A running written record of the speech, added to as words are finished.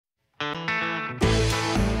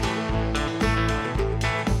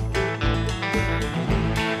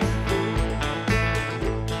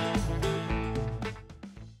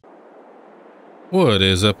What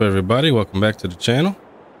is up, everybody? Welcome back to the channel.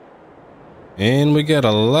 And we got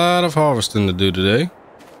a lot of harvesting to do today.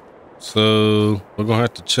 So we're gonna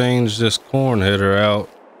have to change this corn header out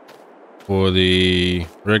for the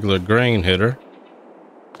regular grain header.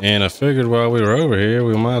 And I figured while we were over here,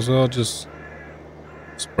 we might as well just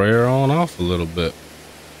spray her on off a little bit.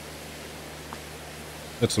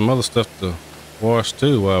 Got some other stuff to wash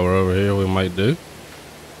too while we're over here we might do.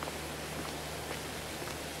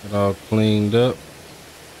 Get all cleaned up.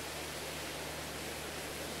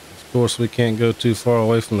 Of course, we can't go too far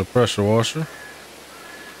away from the pressure washer.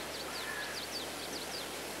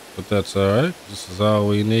 But that's alright. This is all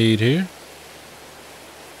we need here.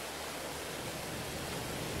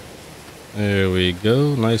 There we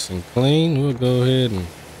go. Nice and clean. We'll go ahead and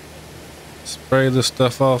spray this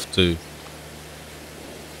stuff off too.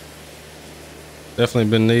 Definitely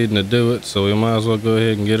been needing to do it, so we might as well go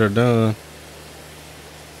ahead and get her done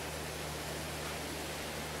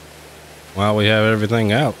while we have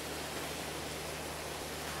everything out.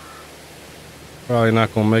 Probably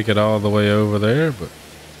not gonna make it all the way over there, but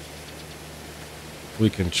we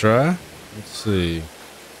can try. Let's see.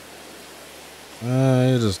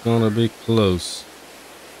 It is gonna be close.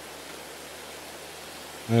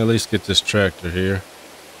 At least get this tractor here.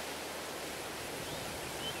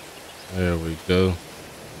 There we go.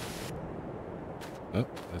 Oh,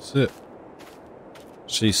 that's it.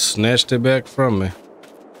 She snatched it back from me.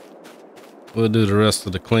 We'll do the rest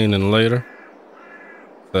of the cleaning later.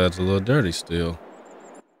 Side's a little dirty still.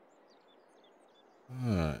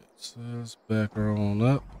 Alright, so let's back her on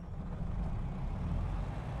up.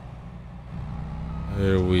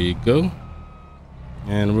 There we go.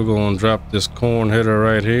 And we're going to drop this corn header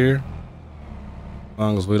right here. As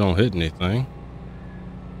long as we don't hit anything.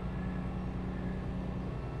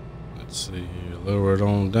 Let's see here. Lower it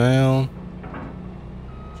on down.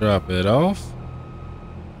 Drop it off.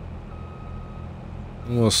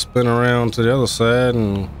 And we'll spin around to the other side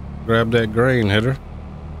and grab that grain header.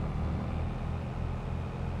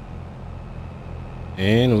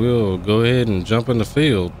 And we'll go ahead and jump in the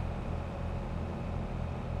field.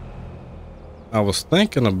 I was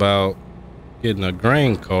thinking about getting a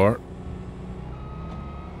grain cart,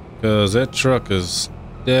 because that truck is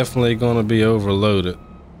definitely going to be overloaded.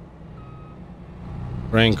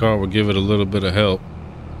 Grain cart will give it a little bit of help.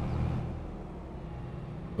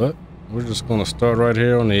 But we're just going to start right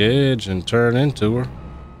here on the edge and turn into her.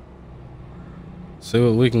 See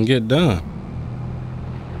what we can get done.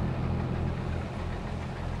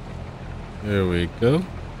 There we go.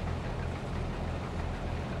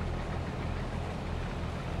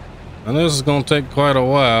 I know this is going to take quite a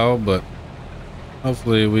while, but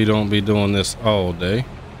hopefully we don't be doing this all day.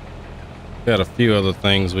 Got a few other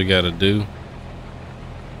things we got to do.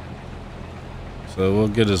 So we'll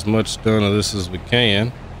get as much done of this as we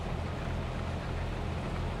can.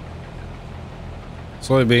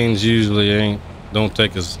 Soybeans usually don't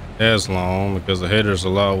take as long because the header's a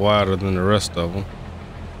lot wider than the rest of them.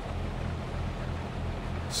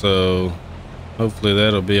 So hopefully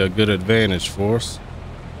that'll be a good advantage for us.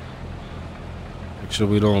 Make sure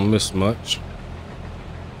we don't miss much.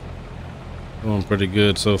 Doing pretty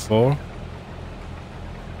good so far.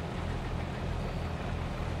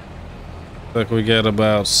 Looks like we got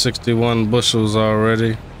about 61 bushels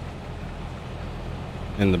already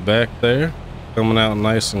in the back there. Coming out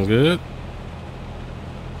nice and good.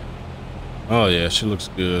 Oh yeah, she looks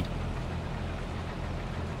good.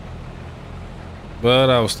 But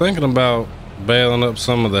I was thinking about baling up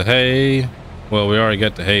some of the hay. Well, we already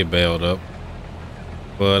got the hay baled up.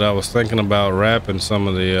 But I was thinking about wrapping some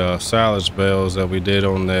of the silage bales that we did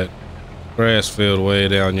on that grass field way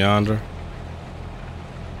down yonder.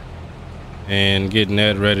 And getting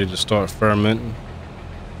that ready to start fermenting.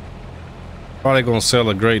 Probably gonna sell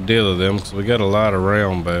a great deal of them because we got a lot of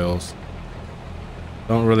round bales.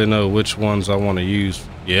 Don't really know which ones I want to use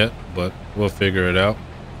yet, but we'll figure it out.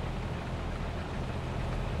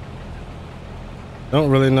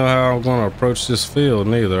 Don't really know how I'm going to approach this field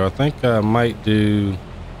neither. I think I might do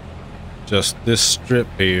just this strip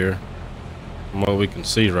here from what we can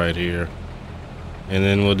see right here, and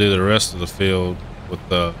then we'll do the rest of the field with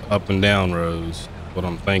the up and down rows. What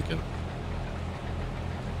I'm thinking.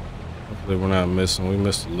 Hopefully we're not missing. We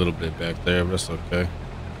missed a little bit back there, but that's okay.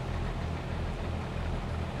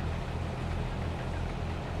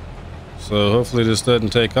 So hopefully this doesn't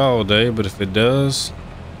take all day, but if it does,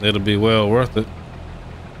 it'll be well worth it.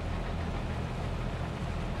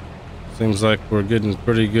 Seems like we're getting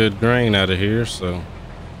pretty good grain out of here, so,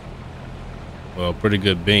 well, pretty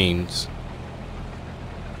good beans.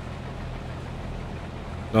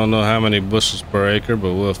 Don't know how many bushels per acre,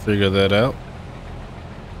 but we'll figure that out.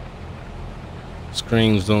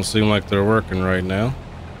 Screens don't seem like they're working right now.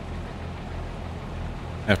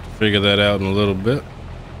 Have to figure that out in a little bit.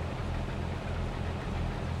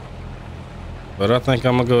 But I think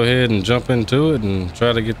I'm gonna go ahead and jump into it and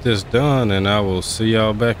try to get this done, and I will see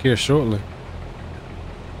y'all back here shortly.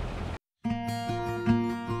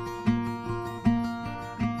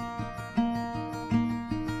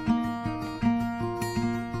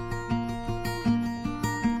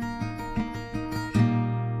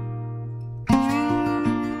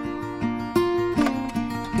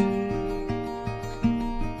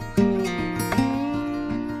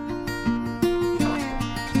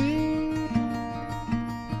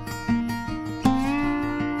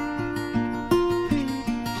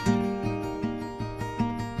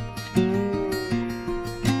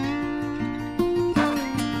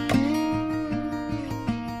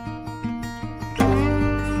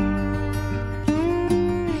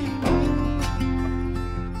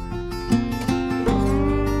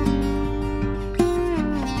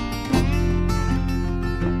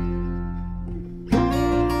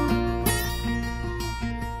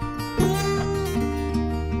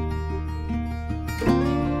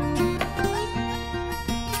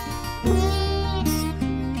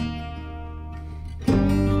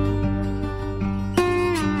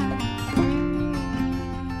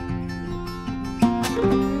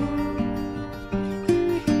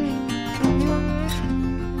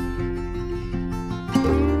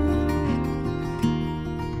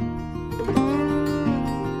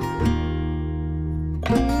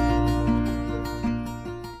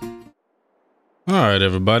 All right,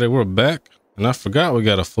 everybody, we're back, and I forgot we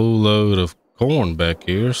got a full load of corn back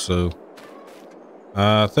here, so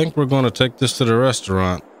I think we're going to take this to the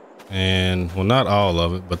restaurant. And well, not all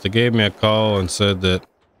of it, but they gave me a call and said that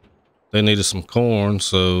they needed some corn,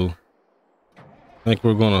 so I think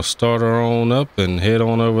we're going to start our own up and head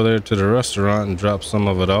on over there to the restaurant and drop some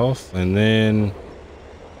of it off, and then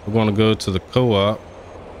we're going to go to the co-op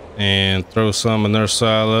and throw some in their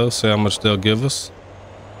silo, see how much they'll give us.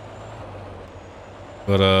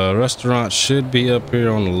 But restaurant should be up here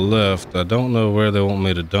on the left. I don't know where they want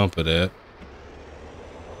me to dump it at,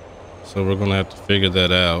 so we're gonna have to figure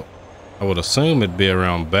that out. I would assume it'd be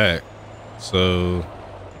around back, so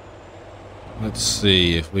let's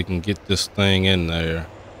see if we can get this thing in there.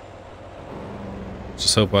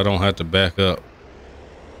 Just hope I don't have to back up.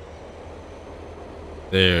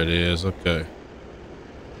 There it is. Okay,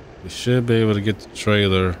 we should be able to get the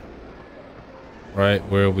trailer right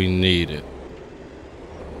where we need it.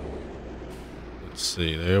 Let's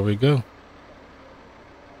see, there we go.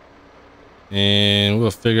 And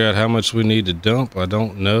we'll figure out how much we need to dump. I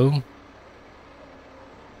don't know,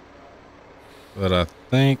 but I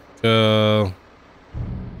think probably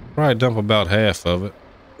dump about half of it,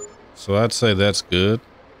 so I'd say that's good.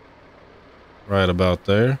 Right about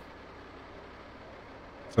there.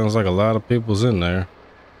 Sounds like a lot of people's in there.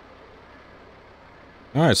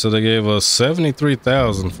 All right, so they gave us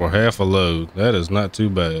 73,000 for half a load. That is not too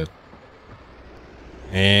bad.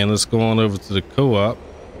 And let's go on over to the co-op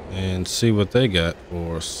and see what they got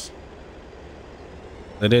for us.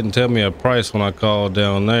 They didn't tell me a price when I called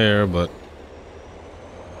down there, but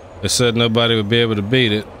they said nobody would be able to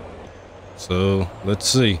beat it. So let's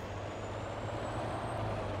see.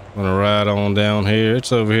 I'm gonna ride on down here.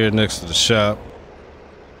 It's over here next to the shop,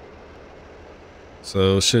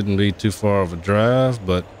 so it shouldn't be too far of a drive,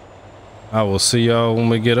 but I will see y'all when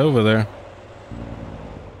we get over there.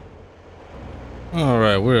 All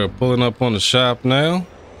right, we're pulling up on the shop now,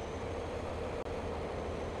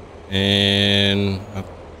 and I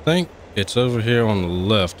think it's over here on the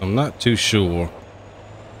left. I'm not too sure.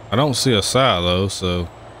 I don't see a silo, so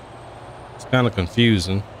it's kind of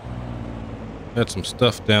confusing. Got some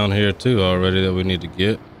stuff down here too already that we need to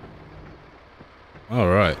get. All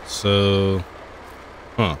right, so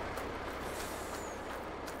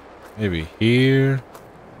maybe here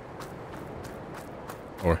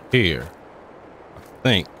or here. I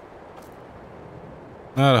think.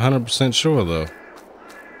 Not 100% sure though. So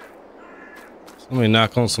let me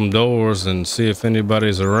knock on some doors and see if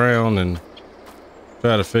anybody's around and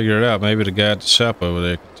try to figure it out. Maybe the guy at the shop over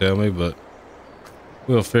there can tell me, but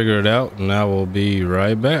we'll figure it out, and I will be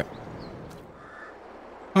right back.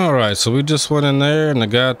 All right, so we just went in there, and the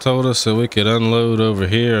guy told us that we could unload over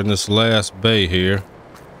here in this last bay here.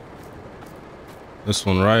 This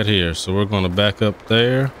one right here. So we're going to back up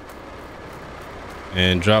there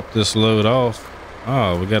and drop this load off.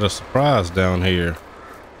 Oh, we got a surprise down here.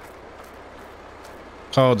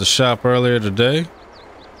 Called the shop earlier today.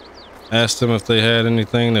 Asked them if they had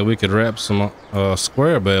anything that we could wrap some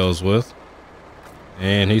square bales with.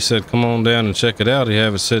 And he said, come on down and check it out. He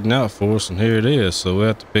have it sitting out for us, and here it is. So we'll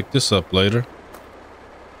have to pick this up later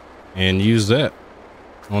and use that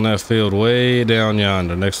on that field way down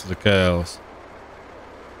yonder next to the cows.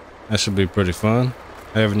 That should be pretty fun.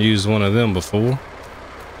 I haven't used one of them before.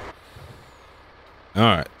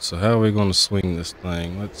 Alright, so how are we going to swing this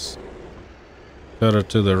thing? Let's cut her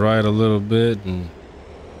to the right a little bit and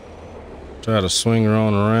try to swing her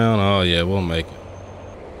on around. Oh yeah, we'll make it.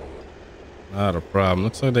 Not a problem.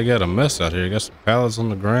 Looks like they got a mess out here. Got some pallets on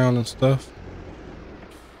the ground and stuff.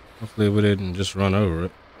 Hopefully we didn't just run over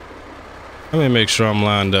it. Let me make sure I'm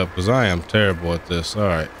lined up because I am terrible at this.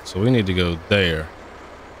 Alright, so we need to go there.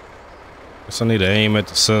 Guess I need to aim at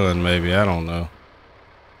the sun maybe. I don't know.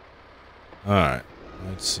 Alright,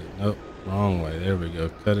 let's see. Nope, wrong way. There we go.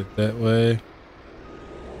 Cut it that way.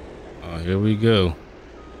 Oh, here we go.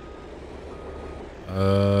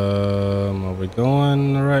 Are we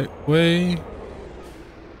going the right way?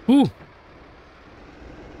 Woo!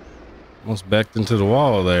 Almost backed into the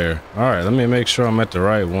wall there. Alright, let me make sure I'm at the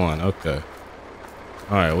right one. Okay.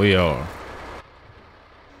 Alright, we are.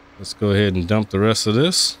 Let's go ahead and dump the rest of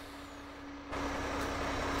this.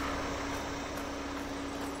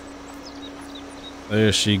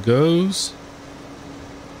 There she goes.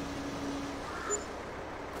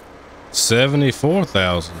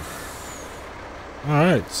 74,000.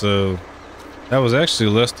 Alright, so that was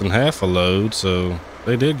actually less than half a load, so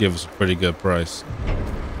they did give us a pretty good price.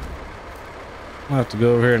 I'll have to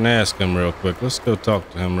go over here and ask him real quick. Let's go talk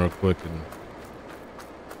to him real quick and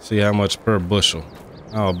see how much per bushel.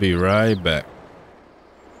 I'll be right back.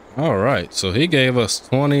 Alright, so he gave us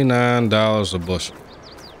 $29 a bushel.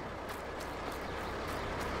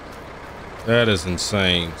 That is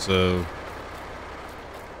insane. So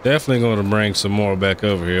definitely going to bring some more back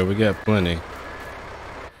over here. We got plenty.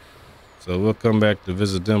 So we'll come back to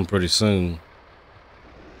visit them pretty soon.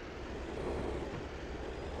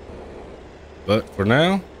 But for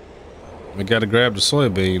now, we got to grab the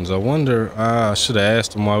soybeans. I wonder, I should have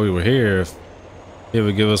asked him while we were here if he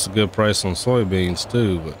would give us a good price on soybeans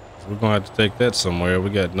too. But we're going to have to take that somewhere.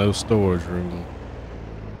 We got no storage room.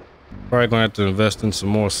 Probably going to have to invest in some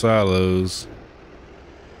more silos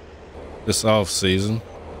this off season.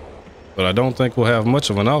 But I don't think we'll have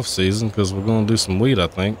much of an off season because we're going to do some wheat, I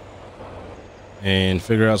think. And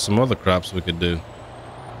figure out some other crops we could do.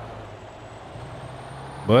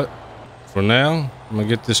 But for now, I'm gonna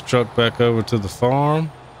get this truck back over to the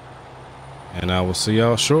farm and I will see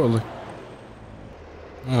y'all shortly.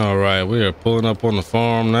 All right, we are pulling up on the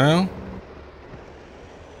farm now.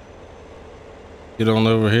 Get on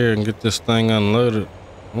over here and get this thing unloaded.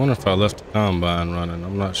 I wonder if I left the combine running.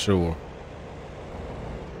 I'm not sure.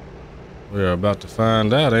 We're about to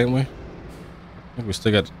find out, ain't we? I think we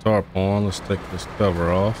still got the tarp on. Let's take this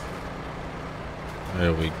cover off.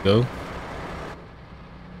 There we go.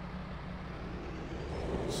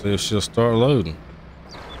 See if she'll start loading.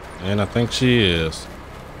 And I think she is.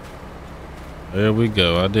 There we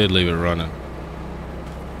go. I did leave it running.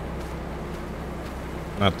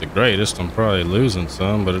 Not the greatest. I'm probably losing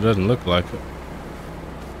some, but it doesn't look like it.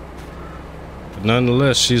 But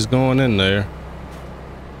nonetheless, she's going in there.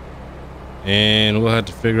 And we'll have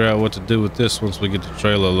to figure out what to do with this once we get the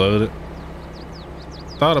trailer loaded.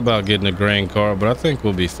 Thought about getting a grain cart, but I think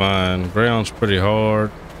we'll be fine. Ground's pretty hard.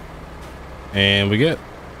 And we get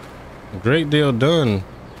a great deal done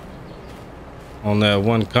on that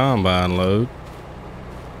one combine load.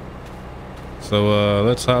 So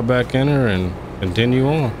let's hop back in her and continue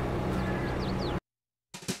on.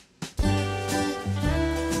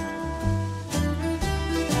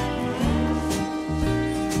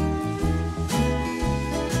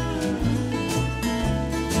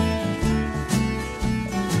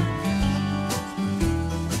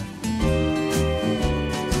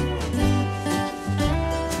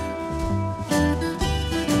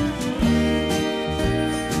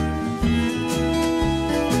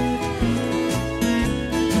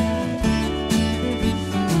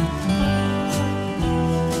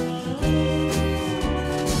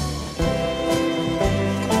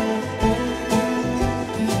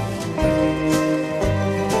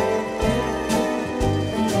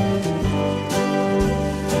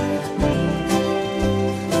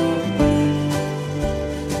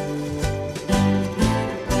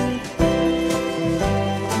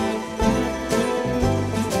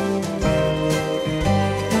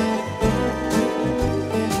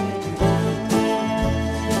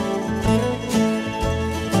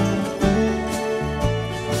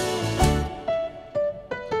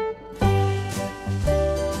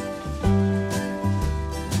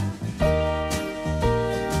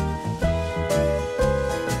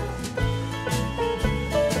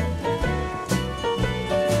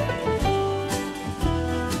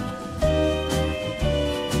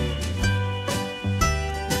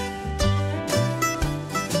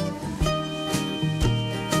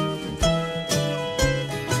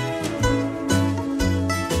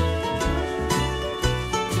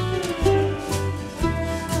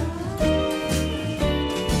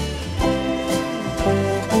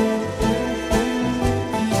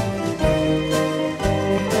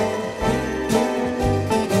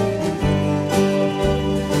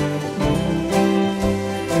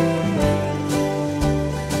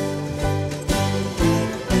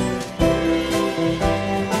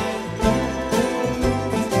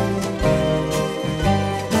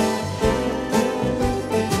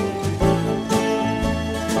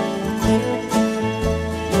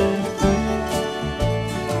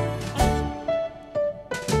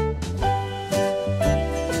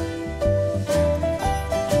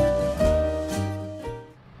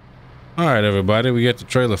 right, everybody, we got the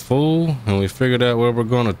trailer full and we figured out where we're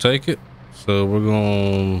going to take it. So we're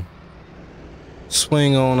going to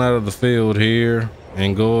swing on out of the field here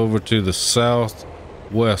and go over to the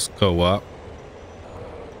Southwest Co-op.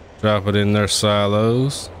 Drop it in their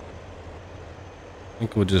silos. I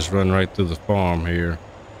think we'll just run right through the farm here.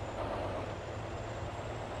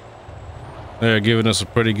 They're giving us a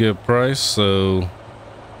pretty good price, so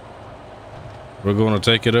we're going to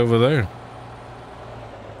take it over there.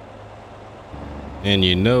 And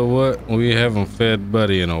you know what? We haven't fed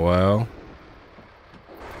Buddy in a while.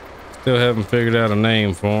 Still haven't figured out a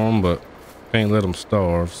name for him, but can't let him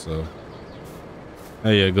starve, so.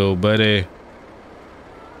 There you go, Buddy.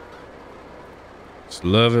 Just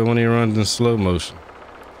love it when he runs in slow motion.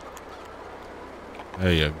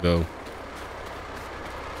 There you go.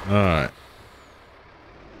 Alright.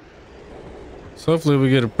 So hopefully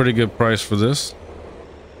we get a pretty good price for this.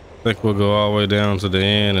 I think we'll go all the way down to the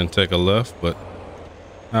end and take a left, but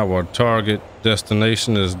our target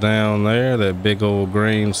destination is down there, that big old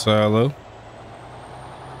grain silo.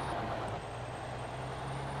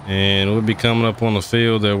 And we'll be coming up on the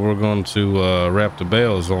field that we're going to wrap the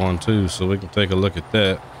bales on too, so we can take a look at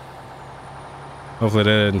that. Hopefully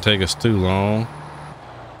that didn't take us too long.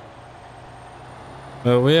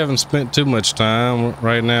 Well, we haven't spent too much time.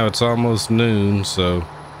 Right now it's almost noon, so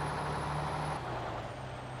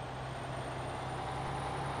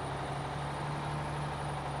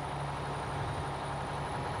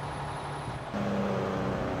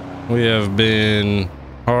we have been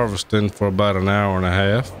harvesting for about an hour and a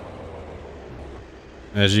half.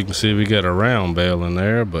 As you can see, we got a round bale in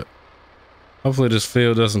there, but hopefully this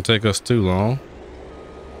field doesn't take us too long.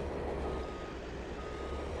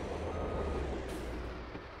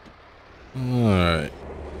 Alright.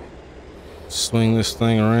 Swing this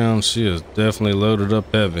thing around. She is definitely loaded up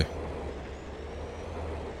heavy.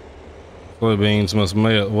 Soybeans must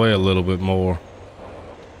weigh a little bit more.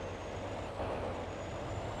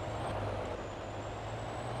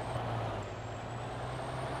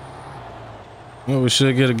 Well, we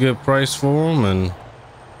should get a good price for them, and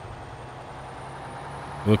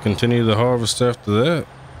we'll continue the harvest after that.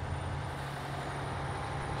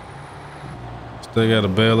 Still got to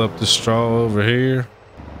bale up this straw over here.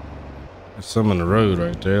 There's some in the road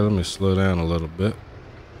right there. Let me slow down a little bit.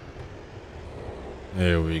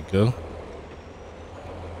 There we go.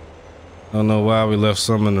 Don't know why we left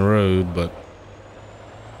some in the road, but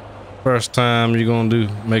first time you're gonna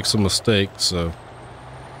make some mistakes, so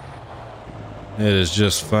it is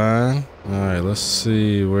just fine. All right, let's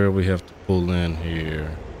see where we have to pull in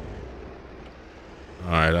here.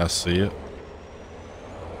 All right, I see it.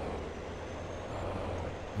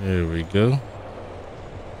 There we go. I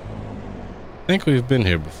think we've been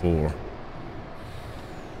here before.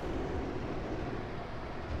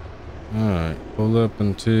 All right, pull up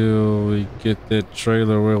until we get that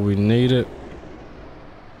trailer where we need it.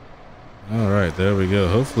 All right, there we go.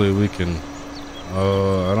 Hopefully we can.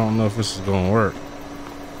 I don't know if this is gonna work.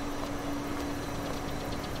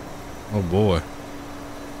 Oh boy.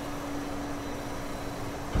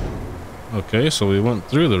 Okay, so we went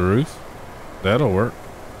through the roof. That'll work.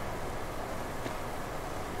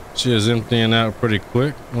 She is emptying out pretty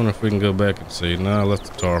quick. Wonder if we can go back and see. No, I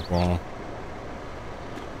left the tarp on.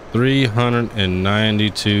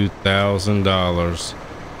 $392,000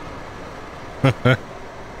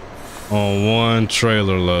 on one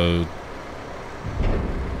trailer load.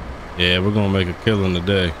 Yeah, we're gonna make a killing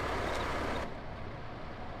today.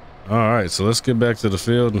 All right, so let's get back to the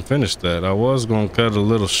field and finish that. I was gonna cut a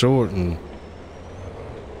little short and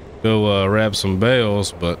go wrap some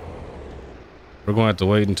bales, but we're gonna have to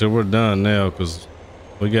wait until we're done now because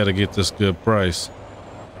we got to get this good price.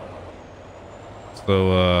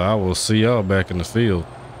 So I will see y'all back in the field.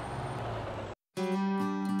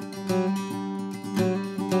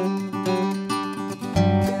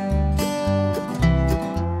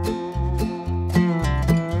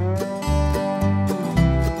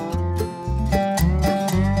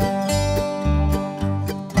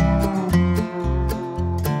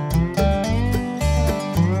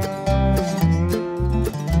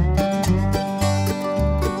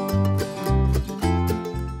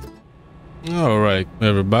 All right,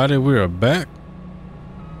 everybody, we are back.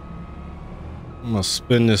 I'm gonna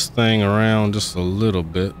spin this thing around just a little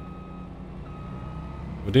bit.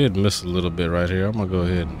 We did miss a little bit right here. I'm gonna go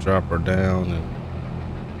ahead and drop her down and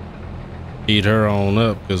heat her on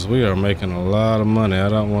up because we are making a lot of money. I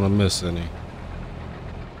don't want to miss any.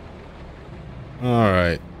 All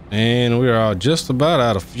right, and we are just about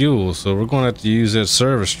out of fuel, so we're gonna have to use that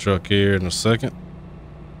service truck here in a second.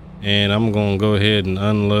 And I'm gonna go ahead and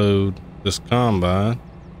unload this combine.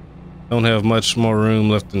 Don't have much more room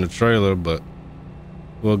left in the trailer, but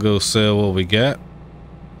we'll go sell what we got.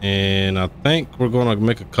 And I think we're gonna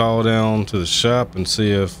make a call down to the shop and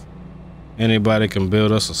see if anybody can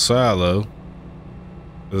build us a silo,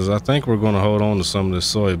 because I think we're gonna hold on to some of the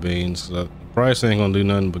soybeans. The price ain't gonna do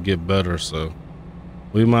nothing but get better, so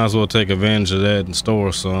we might as well take advantage of that and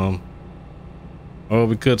store some. Or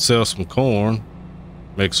we could sell some corn,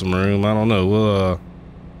 make some room. I don't know.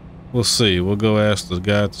 We'll see. We'll go ask the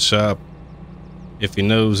guy at the shop if he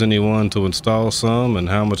knows anyone to install some and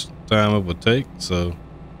how much time it would take. So,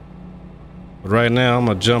 but right now I'm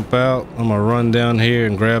gonna jump out. I'm gonna run down here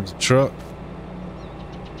and grab the truck.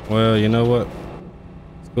 Well, you know what?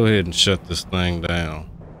 Let's go ahead and shut this thing down.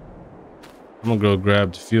 I'm gonna go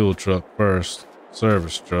grab the fuel truck first,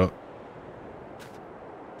 service truck.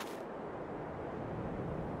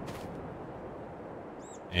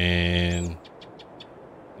 And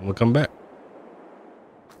we'll come back.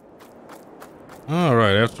 All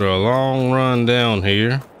right, after a long run down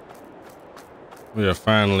here, we are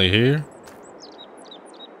finally here.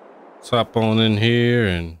 Let's hop on in here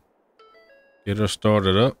and get her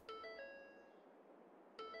started up.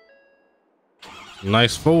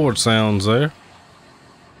 Nice forward sounds there.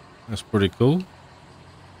 That's pretty cool.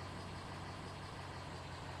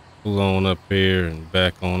 Pull on up here and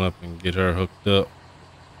back on up and get her hooked up.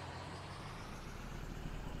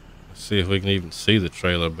 Let's see if we can even see the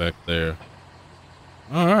trailer back there.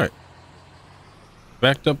 All right.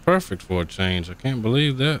 Backed up perfect for a change. I can't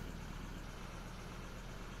believe that.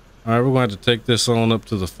 All right, we're going to have to take this on up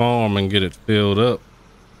to the farm and get it filled up,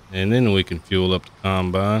 and then we can fuel up the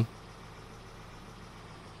combine.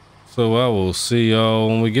 So I will see y'all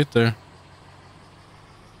when we get there.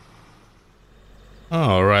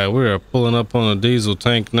 All right, we are pulling up on a diesel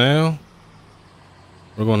tank now.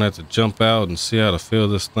 We're going to have to jump out and see how to fill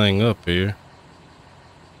this thing up here.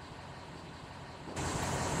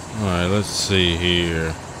 All right, let's see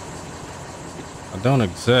here. I don't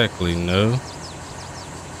exactly know,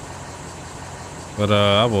 but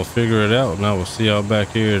I will figure it out, and I will see y'all back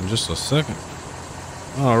here in just a second.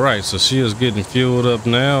 All right, so she is getting fueled up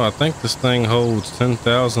now. I think this thing holds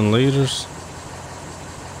 10,000 liters.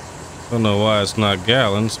 Don't know why it's not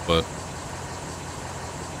gallons, but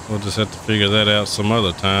we'll just have to figure that out some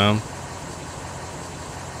other time.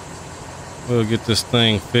 We'll get this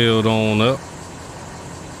thing filled on up.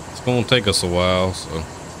 It's gonna take us a while, so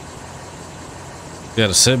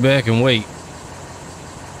gotta sit back and wait.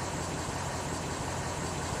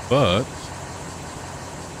 But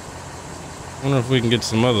I wonder if we can get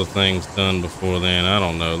some other things done before then. I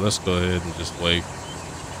don't know. Let's go ahead and just wait.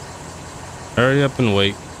 Hurry up and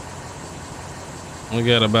wait. We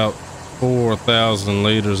got about 4,000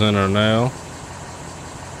 liters in her now.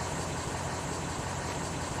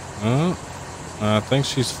 I think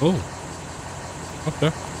she's full.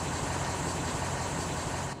 Okay.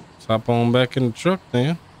 Let's hop on back in the truck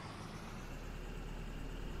then.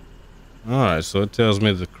 Alright, so it tells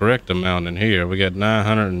me the correct amount in here. We got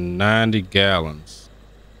 990 gallons.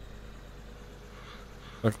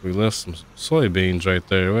 Looks like we left some soybeans right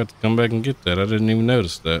there. We have to come back and get that. I didn't even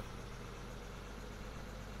notice that.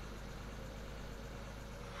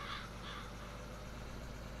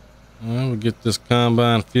 Well, we'll get this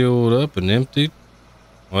combine fueled up and emptied.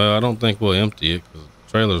 Well, I don't think we'll empty it because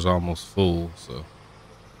the trailer's almost full, so.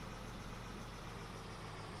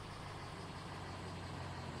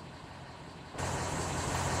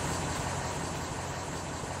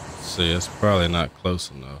 See, it's probably not close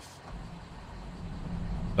enough.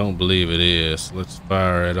 Don't believe it is. Let's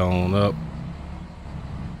fire it on up.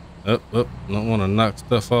 Up. Don't want to knock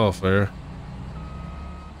stuff off there.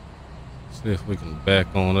 See if we can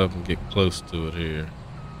back on up and get close to it here.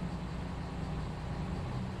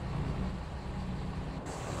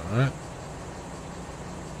 All right.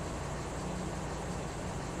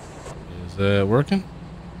 Is that working?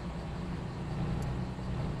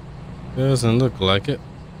 Doesn't look like it.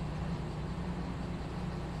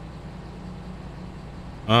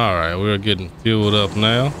 All right, we're getting fueled up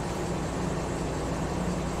now.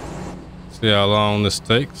 See how long this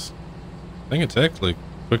takes. I think it's actually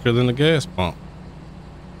quicker than the gas pump.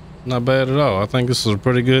 Not bad at all. I think this is a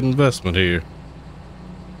pretty good investment here.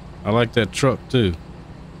 I like that truck too.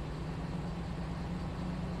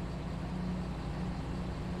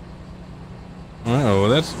 All right,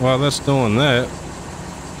 well, while that's doing that,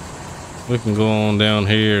 we can go on down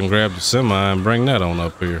here and grab the semi and bring that on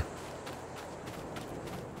up here.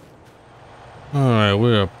 All right,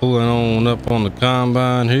 we are pulling on up on the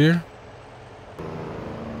combine here.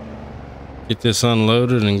 Get this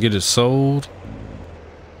unloaded and get it sold.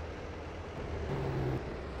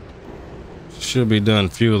 should be done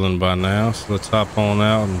fueling by now, so let's hop on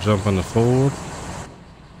out and jump in the Ford.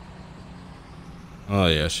 Oh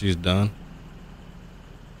yeah, she's done.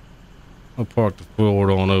 I'll park the Ford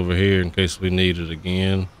on over here in case we need it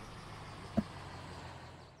again.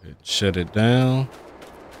 Shut it down.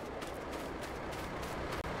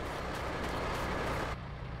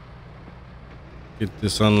 Get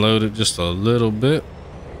this unloaded just a little bit.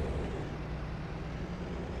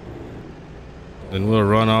 Then we'll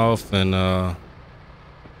run off and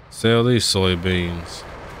sell these soybeans.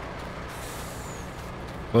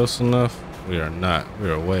 Close enough? We are not. We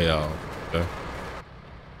are way off. Okay.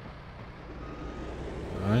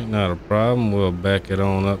 Alright, not a problem. We'll back it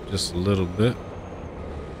on up just a little bit.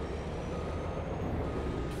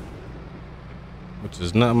 Which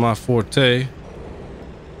is not my forte.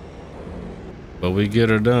 But we get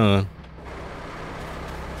her done.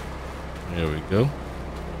 There we go.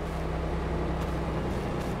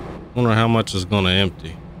 Wonder how much is gonna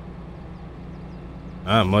empty.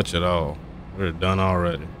 Not much at all. We're done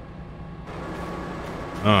already.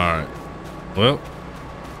 Alright. Well,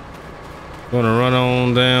 gonna run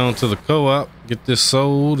on down to the co-op, get this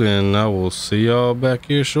sold, and I will see y'all back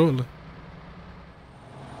here shortly.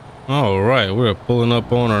 Alright, we're pulling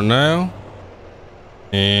up on her now.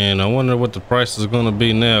 And I wonder what the price is gonna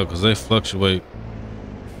be now, because they fluctuate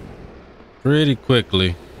pretty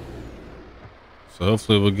quickly. So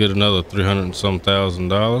hopefully we'll get another $300 and some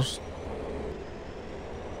thousand,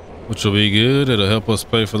 which will be good. It'll help us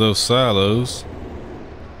pay for those silos,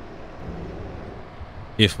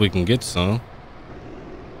 if we can get some.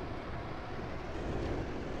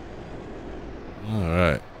 All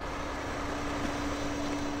right,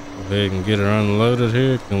 go ahead and get her unloaded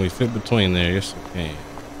here. Can we fit between there? Yes, we can.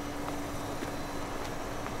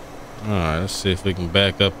 All right, let's see if we can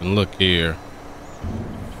back up and look here.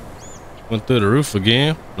 Went through the roof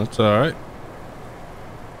again. That's all right.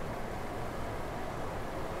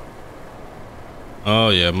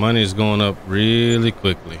 Oh yeah, money's going up really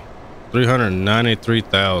quickly.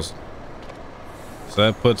 393,000. So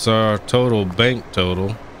that puts our total bank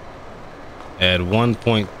total at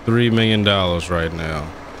 $1.3 million right now.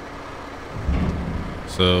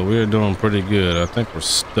 So we're doing pretty good. I think we're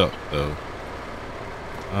stuck though.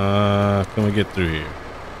 Can we get through here?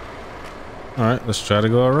 All right, let's try to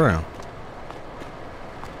go around.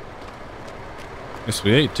 Guess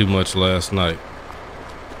we ate too much last night.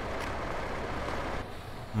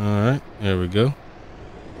 All right, there we go.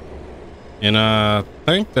 And I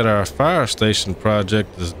think that our fire station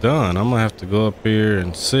project is done. I'm gonna have to go up here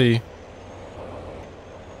and see.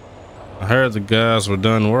 I heard the guys were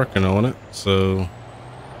done working on it, so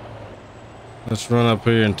let's run up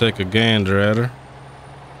here and take a gander at her.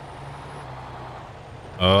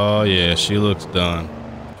 Oh yeah, she looks done.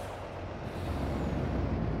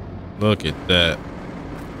 Look at that.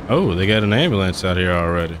 Oh, they got an ambulance out here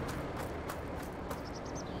already.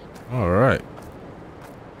 All right.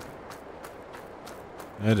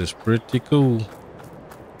 That is pretty cool.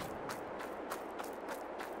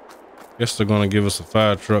 Guess they're gonna give us a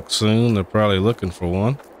fire truck soon. They're probably looking for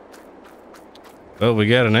one. Oh, we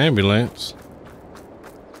got an ambulance.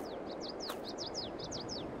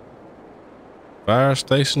 Fire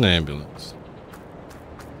station ambulance.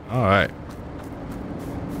 All right.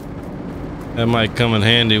 That might come in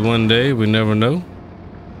handy one day. We never know.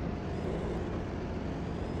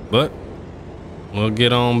 But we'll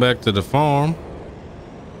get on back to the farm.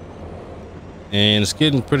 And it's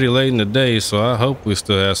getting pretty late in the day, so I hope we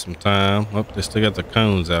still have some time. Oh, they still got the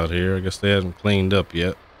cones out here. I guess they haven't cleaned up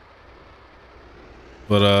yet.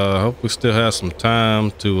 But I hope we still have some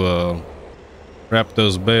time to wrap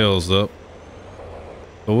those bales up.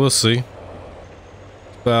 But we'll see.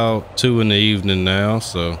 It's about 2 in the evening now,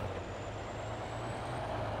 so.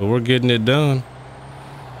 But we're getting it done.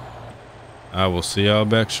 I will see y'all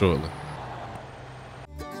back shortly.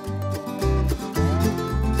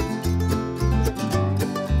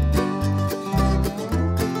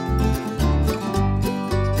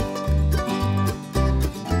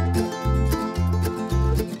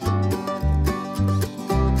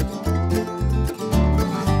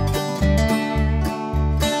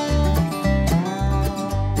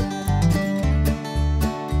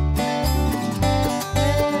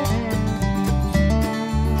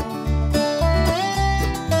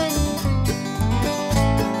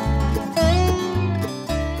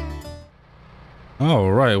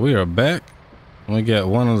 All right, we are back. We got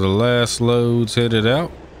one of the last loads headed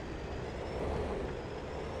out.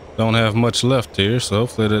 Don't have much left here, so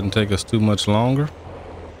hopefully it doesn't take us too much longer.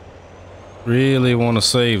 Really want to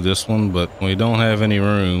save this one, but we don't have any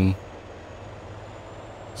room.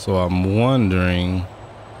 So I'm wondering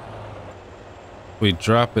we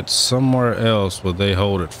drop it somewhere else, will they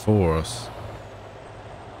hold it for us?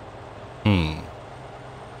 I'll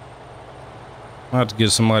have to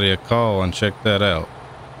give somebody a call and check that out.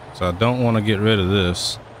 So I don't want to get rid of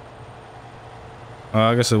this.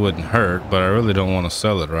 I guess it wouldn't hurt, but I really don't want to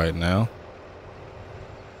sell it right now.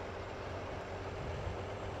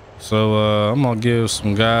 So I'm gonna give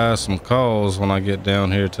some guys some calls when I get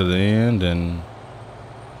down here to the end, and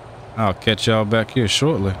I'll catch y'all back here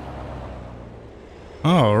shortly.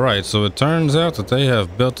 All right, so it turns out that they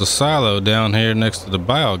have built a silo down here next to the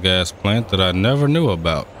biogas plant that I never knew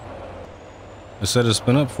about. They said it's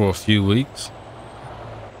been up for a few weeks,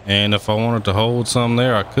 and if I wanted to hold some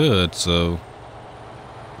there, I could. So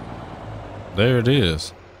there it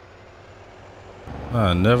is.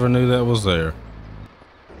 I never knew that was there.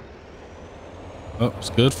 Oh, it's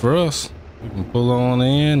good for us. We can pull on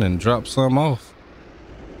in and drop some off.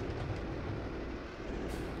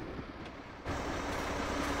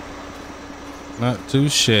 Not too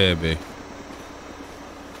shabby.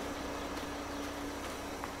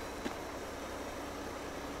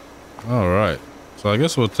 All right. So I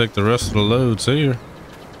guess we'll take the rest of the loads here.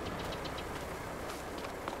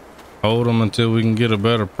 Hold them until we can get a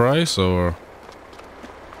better price, or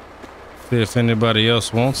see if anybody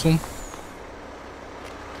else wants them.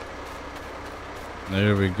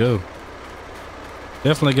 There we go.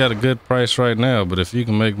 Definitely got a good price right now, but if you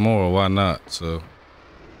can make more, why not? So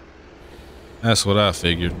that's what I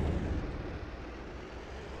figured.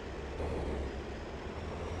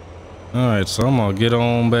 All right, so I'm gonna get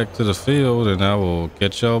on back to the field and I will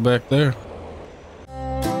catch y'all back there.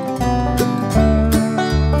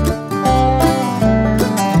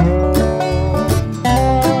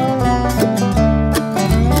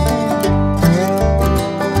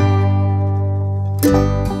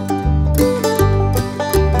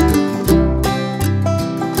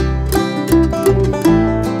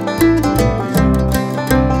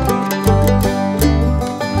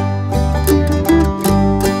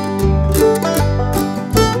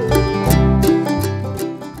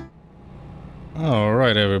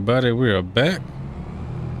 Everybody, we are back,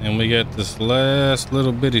 and we got this last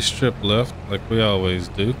little bitty strip left, like we always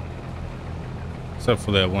do, except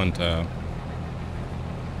for that one time.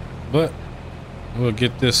 But we'll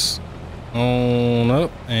get this on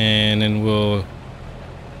up, and then we'll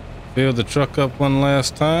fill the truck up one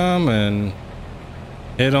last time and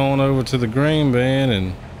head on over to the grain bin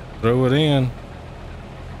and throw it in.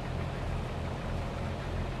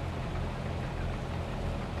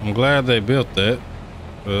 I'm glad they built that,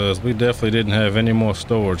 because we definitely didn't have any more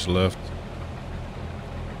storage left.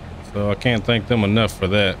 So I can't thank them enough for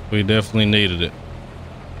that. We definitely needed it.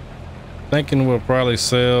 Thinking we'll probably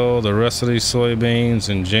sell the rest of these soybeans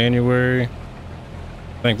in January.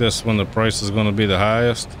 I think that's when the price is going to be the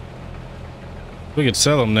highest. We could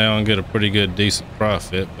sell them now and get a pretty good, decent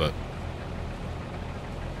profit, but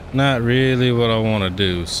not really what I want to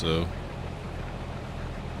do. So,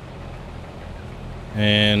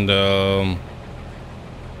 and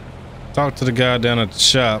talked to the guy down at the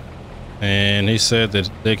shop, and he said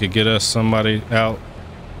that they could get us somebody out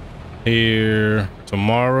here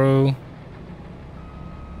tomorrow,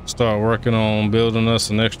 start working on building us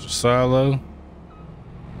an extra silo.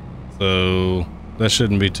 So that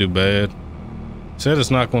shouldn't be too bad. Said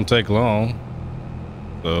it's not going to take long,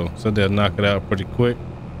 so said they'll knock it out pretty quick.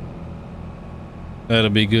 That'll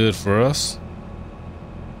be good for us.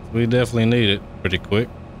 We definitely need it pretty quick.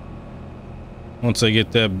 Once they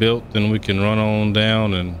get that built, then we can run on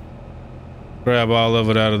down and grab all of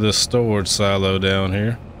it out of this storage silo down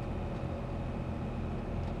here.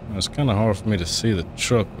 It's kind of hard for me to see the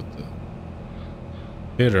truck with the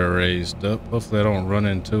header raised up. Hopefully I don't run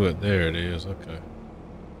into it. There it is. Okay.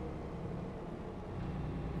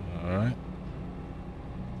 All right.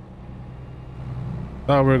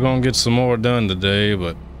 Thought we were going to get some more done today,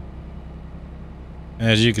 but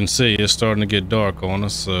as you can see, it's starting to get dark on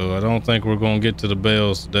us, so I don't think we're going to get to the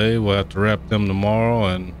bales today. We'll have to wrap them tomorrow,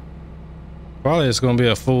 and probably it's going to be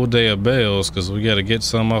a full day of bales because we got to get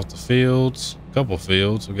some off the fields, a couple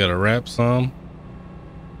fields. We got to wrap some,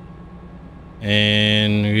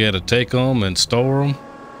 and we got to take them and store them.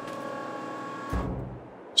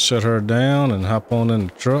 Shut her down and hop on in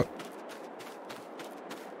the truck.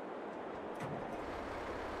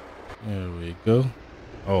 There we go.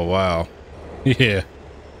 Oh, wow. Yeah,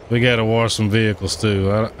 we gotta wash some vehicles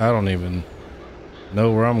too. I don't even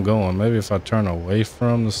know where I'm going. Maybe if I turn away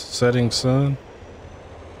from the setting sun.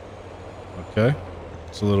 Okay,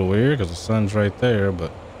 it's a little weird because the sun's right there,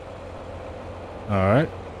 but all right.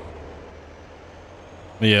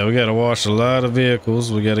 Yeah, we gotta wash a lot of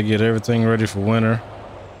vehicles. We gotta get everything ready for winter.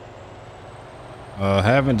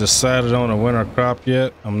 Haven't decided on a winter crop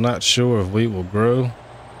yet. I'm not sure if wheat will grow.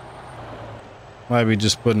 Might be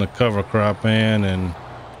just putting a cover crop in and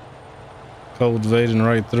cultivating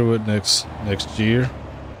right through it next year.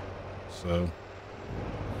 So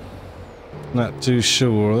not too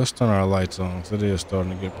sure. Let's turn our lights on because it is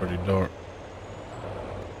starting to get pretty dark.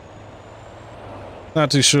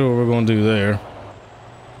 Not too sure what we're gonna do there.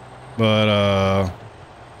 But I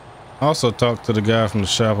also talked to the guy from the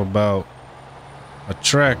shop about a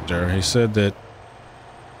tractor. He said that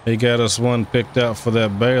he got us one picked out for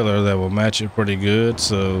that baler that will match it pretty good.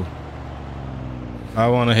 So I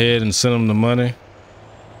went ahead and sent him the money,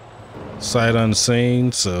 sight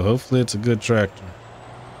unseen. So hopefully it's a good tractor.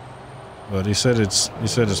 But he said it's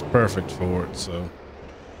perfect for it. So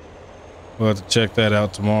we'll have to check that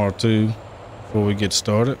out tomorrow too before we get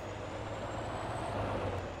started.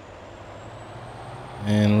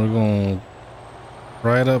 And we're going to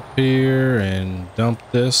right up here and dump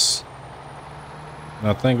this. And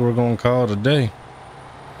I think we're going to call it a day.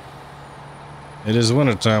 It is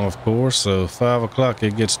winter time, of course, so 5 o'clock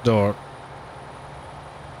it gets dark.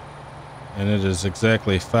 And it is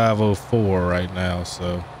exactly 5:04 right now,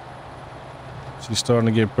 so she's starting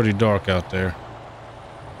to get pretty dark out there.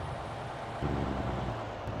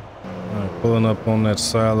 All right, pulling up on that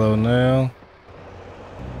silo now.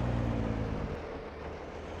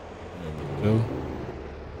 There we go.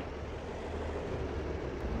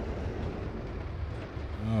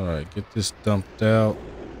 All right, get this dumped out.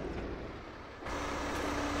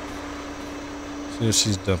 See if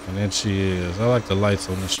she's dumping, and she is. I like the lights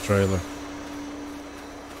on this trailer.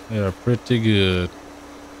 They are pretty good.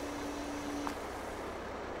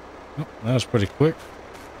 Oh, that was pretty quick.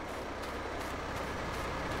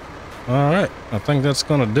 All right, I think that's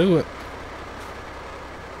gonna do it.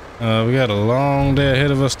 We got a long day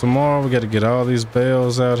ahead of us tomorrow. We got to get all these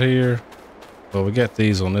bales out here. Well, we got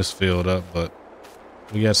these on this field up, but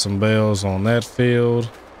we got some bales on that field.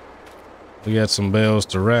 We got some bales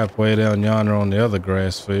to wrap way down yonder on the other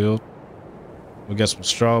grass field. We got some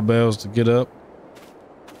straw bales to get up.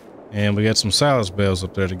 And we got some silage bales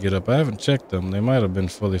up there to get up. I haven't checked them. They might have been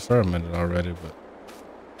fully fermented already, but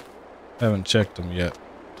I haven't checked them yet.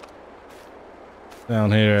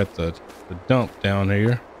 Down here at the dump down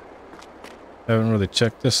here. Haven't really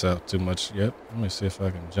checked this out too much yet. Let me see if I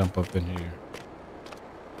can jump up in here.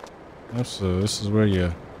 So this is where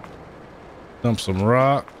you dump some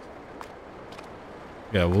rock.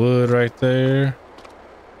 Got wood right there.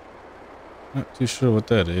 Not too sure what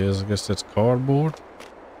that is. I guess that's cardboard.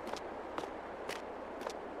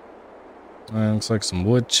 Looks like some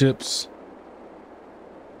wood chips.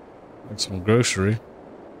 Like some grocery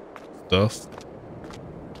stuff.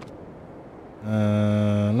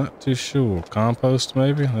 Not too sure. Compost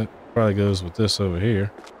maybe? That probably goes with this over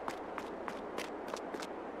here.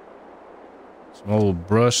 Some old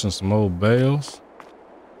brush and some old bales.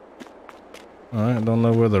 Alright, don't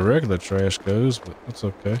know where the regular trash goes, but that's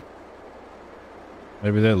okay.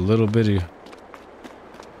 Maybe that little bitty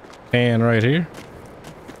can right here.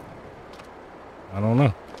 I don't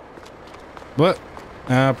know. But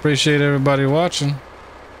I appreciate everybody watching.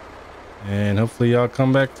 And hopefully y'all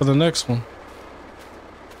come back for the next one.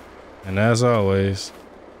 And as always,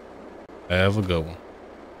 have a good one.